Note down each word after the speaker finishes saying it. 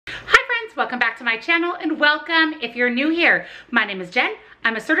friends, welcome back to my channel and welcome if you're new here. My name is Jen.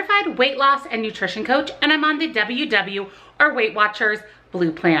 I'm a certified weight loss and nutrition coach and I'm on the WW or Weight Watchers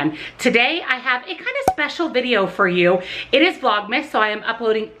Blue Plan. Today I have a kind of special video for you. It is Vlogmas, so I am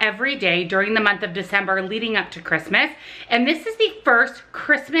uploading every day during the month of December leading up to Christmas. And this is the first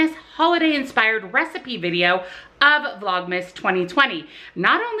Christmas holiday inspired recipe video of Vlogmas 2020.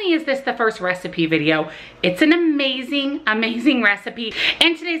 Not only is this the first recipe video, it's an amazing, amazing recipe.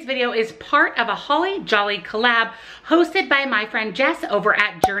 And today's video is part of a Holly Jolly collab hosted by my friend Jess over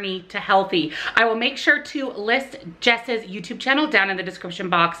at Journey to Healthy. I will make sure to list Jess's YouTube channel down in the description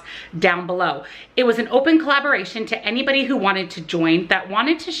box down below. It was an open collaboration to anybody who wanted to join that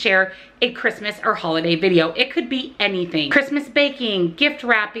wanted to share a Christmas or holiday video. It could be anything. Christmas baking, gift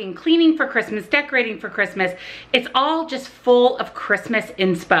wrapping, cleaning for Christmas, decorating for Christmas. It's all just full of Christmas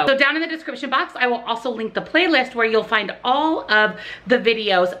inspo. So down in the description box, I will also link the playlist where you'll find all of the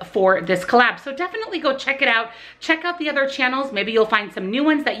videos for this collab. So definitely go check it out. Check out the other channels. Maybe you'll find some new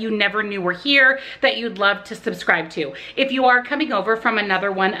ones that you never knew were here that you'd love to subscribe to. If you are coming over from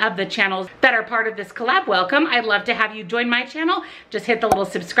another one of the channels that are part of this collab, welcome. I'd love to have you join my channel. Just hit the little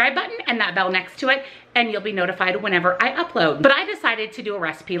subscribe button and that bell next to it, and you'll be notified whenever I upload. But I decided to do a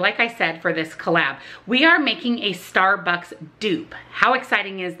recipe, like I said, for this collab. We are making a Starbucks dupe. How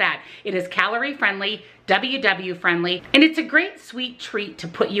exciting is that? It is calorie friendly, WW friendly, and it's a great sweet treat to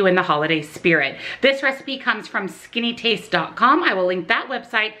put you in the holiday spirit. This recipe comes from skinnytaste.com. I will link that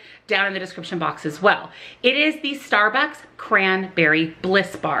website down in the description box as well. It is the Starbucks Cranberry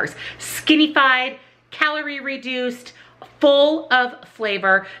Bliss bars. Skinnified, calorie reduced, full of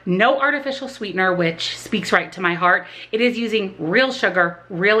flavor, no artificial sweetener, which speaks right to my heart. It is using real sugar,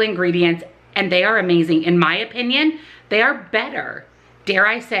 real ingredients, and they are amazing. In my opinion, they are better, dare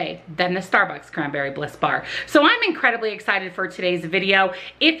I say, than the Starbucks Cranberry Bliss bar. So I'm incredibly excited for today's video.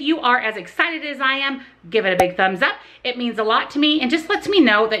 If you are as excited as I am, give it a big thumbs up. It means a lot to me and just lets me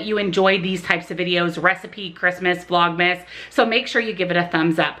know that you enjoy these types of videos, recipe, Christmas, Vlogmas. So make sure you give it a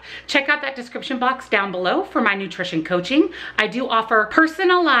thumbs up. Check out that description box down below for my nutrition coaching. I do offer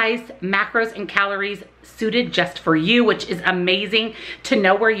personalized macros and calories suited just for you, which is amazing to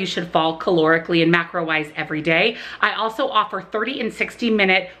know where you should fall calorically and macro-wise every day. I also offer 30 and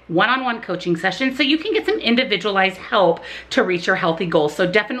 60-minute one-on-one coaching sessions so you can get some individualized help to reach your healthy goals.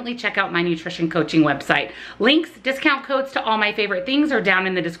 So definitely check out my nutrition coaching website. Links, discount codes to all my favorite things are down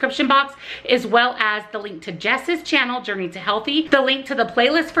in the description box, as well as the link to Jess's channel, Journey to Healthy, the link to the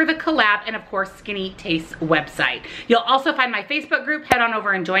playlist for the collab, and of course, Skinny Taste's website. You'll also find my Facebook group. Head on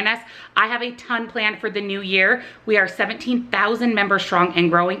over and join us. I have a ton planned for the new year. We are 17,000 members strong and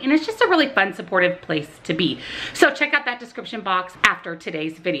growing, and it's just a really fun, supportive place to be. So check out that description box after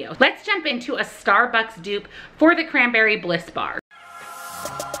today's video. Let's jump into a Starbucks dupe for the Cranberry Bliss bar.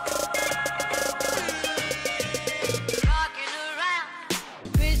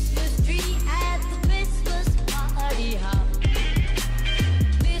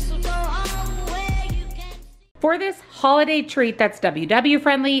 For this holiday treat that's WW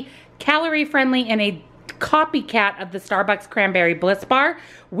friendly, calorie friendly, and a copycat of the Starbucks Cranberry Bliss bar,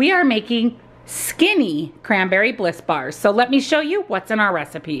 we are making skinny Cranberry Bliss bars. So let me show you what's in our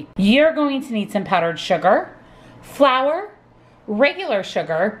recipe. You're going to need some powdered sugar, flour, regular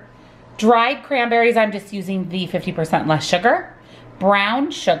sugar, dried cranberries, I'm just using the 50% less sugar,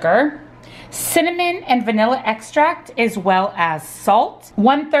 brown sugar, cinnamon and vanilla extract, as well as salt,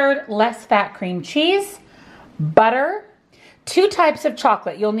 1/3 less fat cream cheese, butter, 2 types of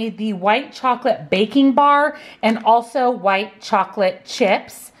chocolate. You'll need the white chocolate baking bar and also white chocolate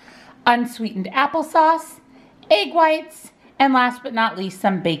chips, unsweetened applesauce, egg whites, and last but not least,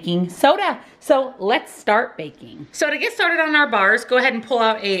 some baking soda. So let's start baking. So to get started on our bars, go ahead and pull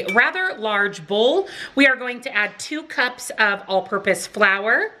out a rather large bowl. We are going to add 2 cups of all-purpose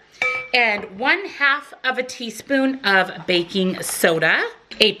flour and 1/2 of a teaspoon of baking soda,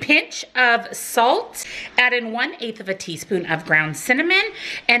 a pinch of salt, add in 1/8 of a teaspoon of ground cinnamon,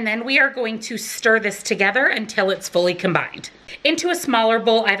 and then we are going to stir this together until it's fully combined. Into a smaller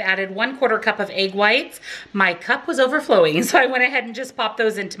bowl, I've added 1/4 cup of egg whites. My cup was overflowing, so I went ahead and just popped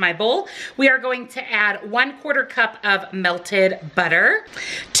those into my bowl. We are going to add 1/4 cup of melted butter,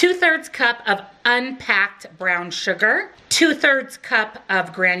 2/3 cup of unpacked brown sugar, 2/3 cup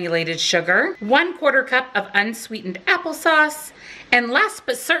of granulated sugar, 1/4 cup of unsweetened applesauce, and last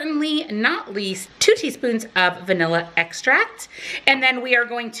but certainly not least, 2 teaspoons of vanilla extract. And then we are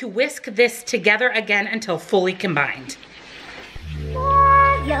going to whisk this together again until fully combined.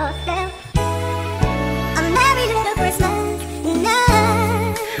 For yourself, a merry little Christmas.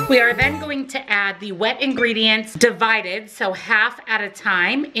 We are then going to add the wet ingredients divided, so half at a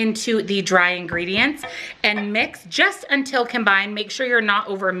time, into the dry ingredients and mix just until combined. Make sure you're not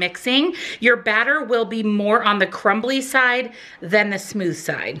over mixing. Your batter will be more on the crumbly side than the smooth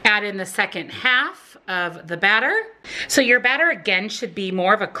side. Add in the second half of the batter. So your batter again should be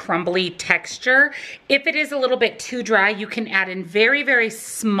more of a crumbly texture. If it is a little bit too dry, you can add in very, very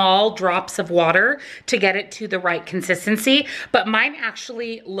small drops of water to get it to the right consistency. But mine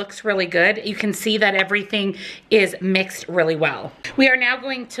actually looks really good. You can see that everything is mixed really well. We are now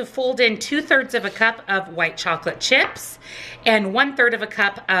going to fold in 2/3 of a cup of white chocolate chips and 1/3 of a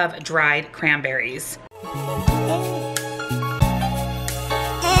cup of dried cranberries.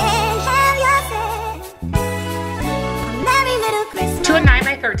 To a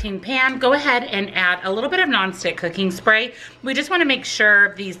 9x13 pan, go ahead and add a little bit of nonstick cooking spray. We just want to make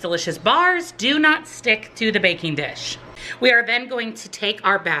sure these delicious bars do not stick to the baking dish. We are then going to take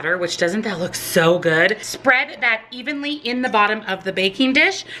our batter, which doesn't that look so good, spread that evenly in the bottom of the baking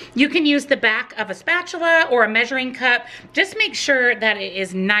dish. You can use the back of a spatula or a measuring cup. Just make sure that it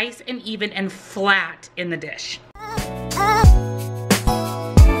is nice and even and flat in the dish.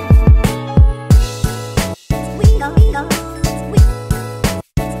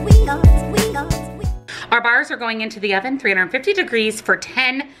 Our bars are going into the oven, 350 degrees for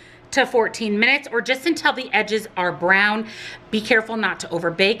 10 to 14 minutes, or just until the edges are brown. Be careful not to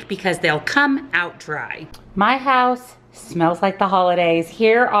overbake because they'll come out dry. My house smells like the holidays.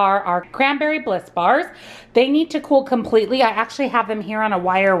 Here are our Cranberry Bliss bars. They need to cool completely. I actually have them here on a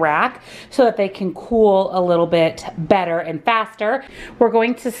wire rack so that they can cool a little bit better and faster. We're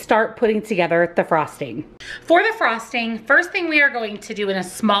going to start putting together the frosting. For the frosting, first thing we are going to do in a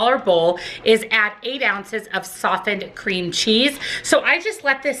smaller bowl is add 8 ounces of softened cream cheese. So I just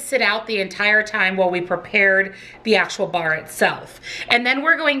let this sit out the entire time while we prepared the actual bar itself. And then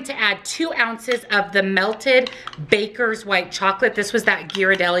we're going to add 2 ounces of the melted Baker's white chocolate. This was that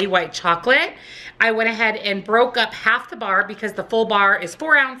Ghirardelli white chocolate. I went ahead and broke up half the bar because the full bar is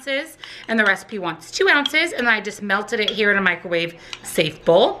 4 ounces and the recipe wants 2 ounces, and I just melted it here in a microwave safe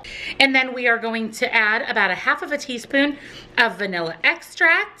bowl. And then we are going to add about 1/2 teaspoon of vanilla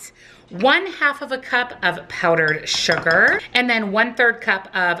extract, 1/2 of a cup of powdered sugar, and then 1/3 cup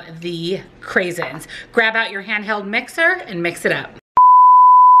of the craisins. Grab out your handheld mixer and mix it up.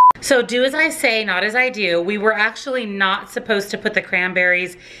 So do as I say, not as I do. We were actually not supposed to put the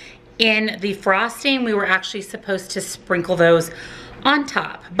cranberries in the frosting. We were actually supposed to sprinkle those on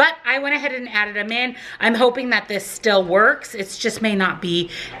top, but I went ahead and added them in. I'm hoping that this still works. It just may not be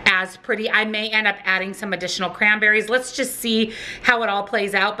as pretty. I may end up adding some additional cranberries. Let's just see how it all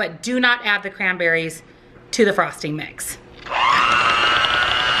plays out, but do not add the cranberries to the frosting mix.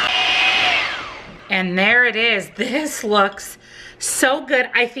 And there it is. This looks so good.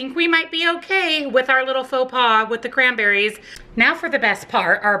 I think we might be okay with our little faux pas with the cranberries. Now for the best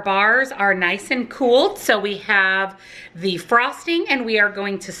part, our bars are nice and cooled. So we have the frosting and we are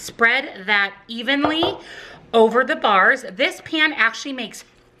going to spread that evenly over the bars. This pan actually makes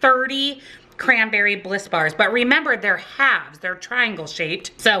 30 Cranberry Bliss bars, but remember they're halves, they're triangle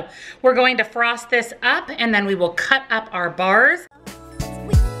shaped. So we're going to frost this up and then we will cut up our bars.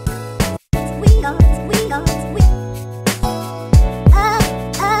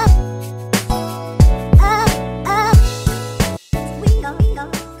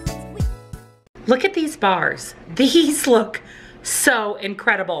 Look at these bars. These look so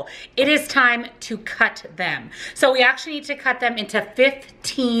incredible. It is time to cut them. So we actually need to cut them into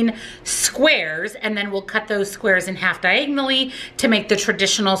 15 squares, and then we'll cut those squares in half diagonally to make the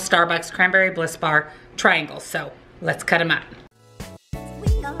traditional Starbucks Cranberry Bliss bar triangles. So let's cut them up.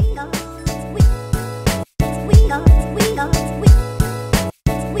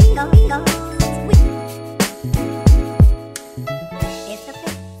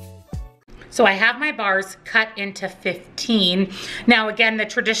 So I have my bars cut into 15. Now again, the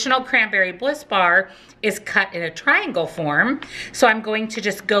traditional Cranberry Bliss bar is cut in a triangle form. So I'm going to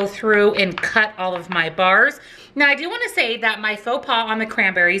just go through and cut all of my bars. Now I do want to say that my faux pas on the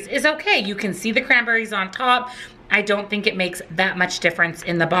cranberries is okay. You can see the cranberries on top. I don't think it makes that much difference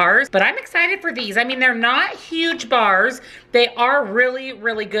in the bars, but I'm excited for these. I mean, they're not huge bars. They are really,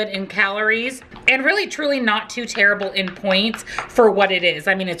 really good in calories and really truly not too terrible in points for what it is.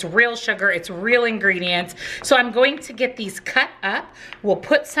 I mean, it's real sugar, it's real ingredients. So I'm going to get these cut up. We'll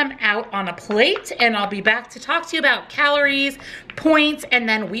put some out on a plate and I'll be back to talk to you about calories, points, and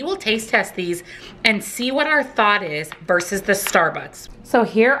then we will taste test these and see what our thought is versus the Starbucks. So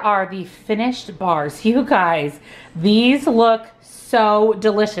here are the finished bars. You guys, these look so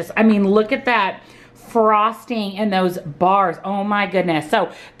delicious. I mean, look at that frosting in those bars. Oh my goodness.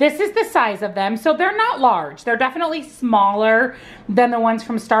 So this is the size of them. So they're not large. They're definitely smaller than the ones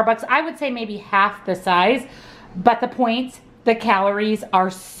from Starbucks. I would say maybe half the size, but the points, the calories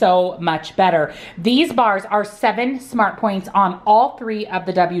are so much better. These bars are 7 smart points on all 3 of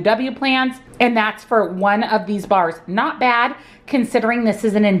the WW plans, and that's for one of these bars. Not bad, considering this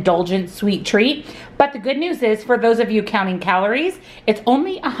is an indulgent sweet treat. But the good news is, for those of you counting calories, it's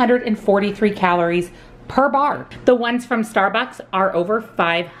only 143 calories per bar. The ones from Starbucks are over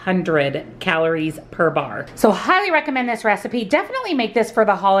 500 calories per bar. So highly recommend this recipe. Definitely make this for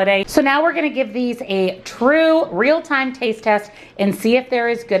the holiday. So now we're gonna give these a true real-time taste test and see if they're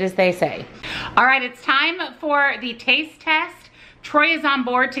as good as they say. All right, it's time for the taste test. Troy is on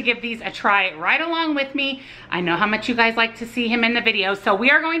board to give these a try right along with me. I know how much you guys like to see him in the video. So we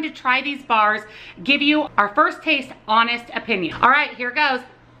are going to try these bars, give you our first taste, honest opinion. All right, here goes.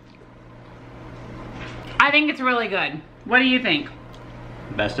 I think it's really good. What do you think?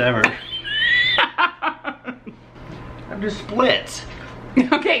 Best ever. I'm just split.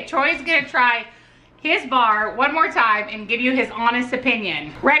 Okay, Troy's gonna try his bar one more time and give you his honest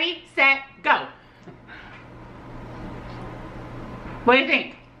opinion. Ready, set, go. What do you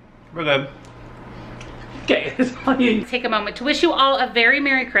think? We're good. Okay, that's all you need. Take a moment to wish you all a very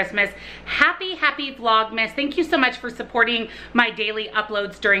Merry Christmas. Happy Vlogmas. Thank you so much for supporting my daily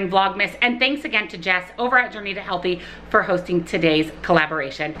uploads during Vlogmas. And thanks again to Jess over at Journey to Healthy for hosting today's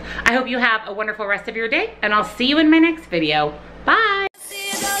collaboration. I hope you have a wonderful rest of your day, and I'll see you in my next video.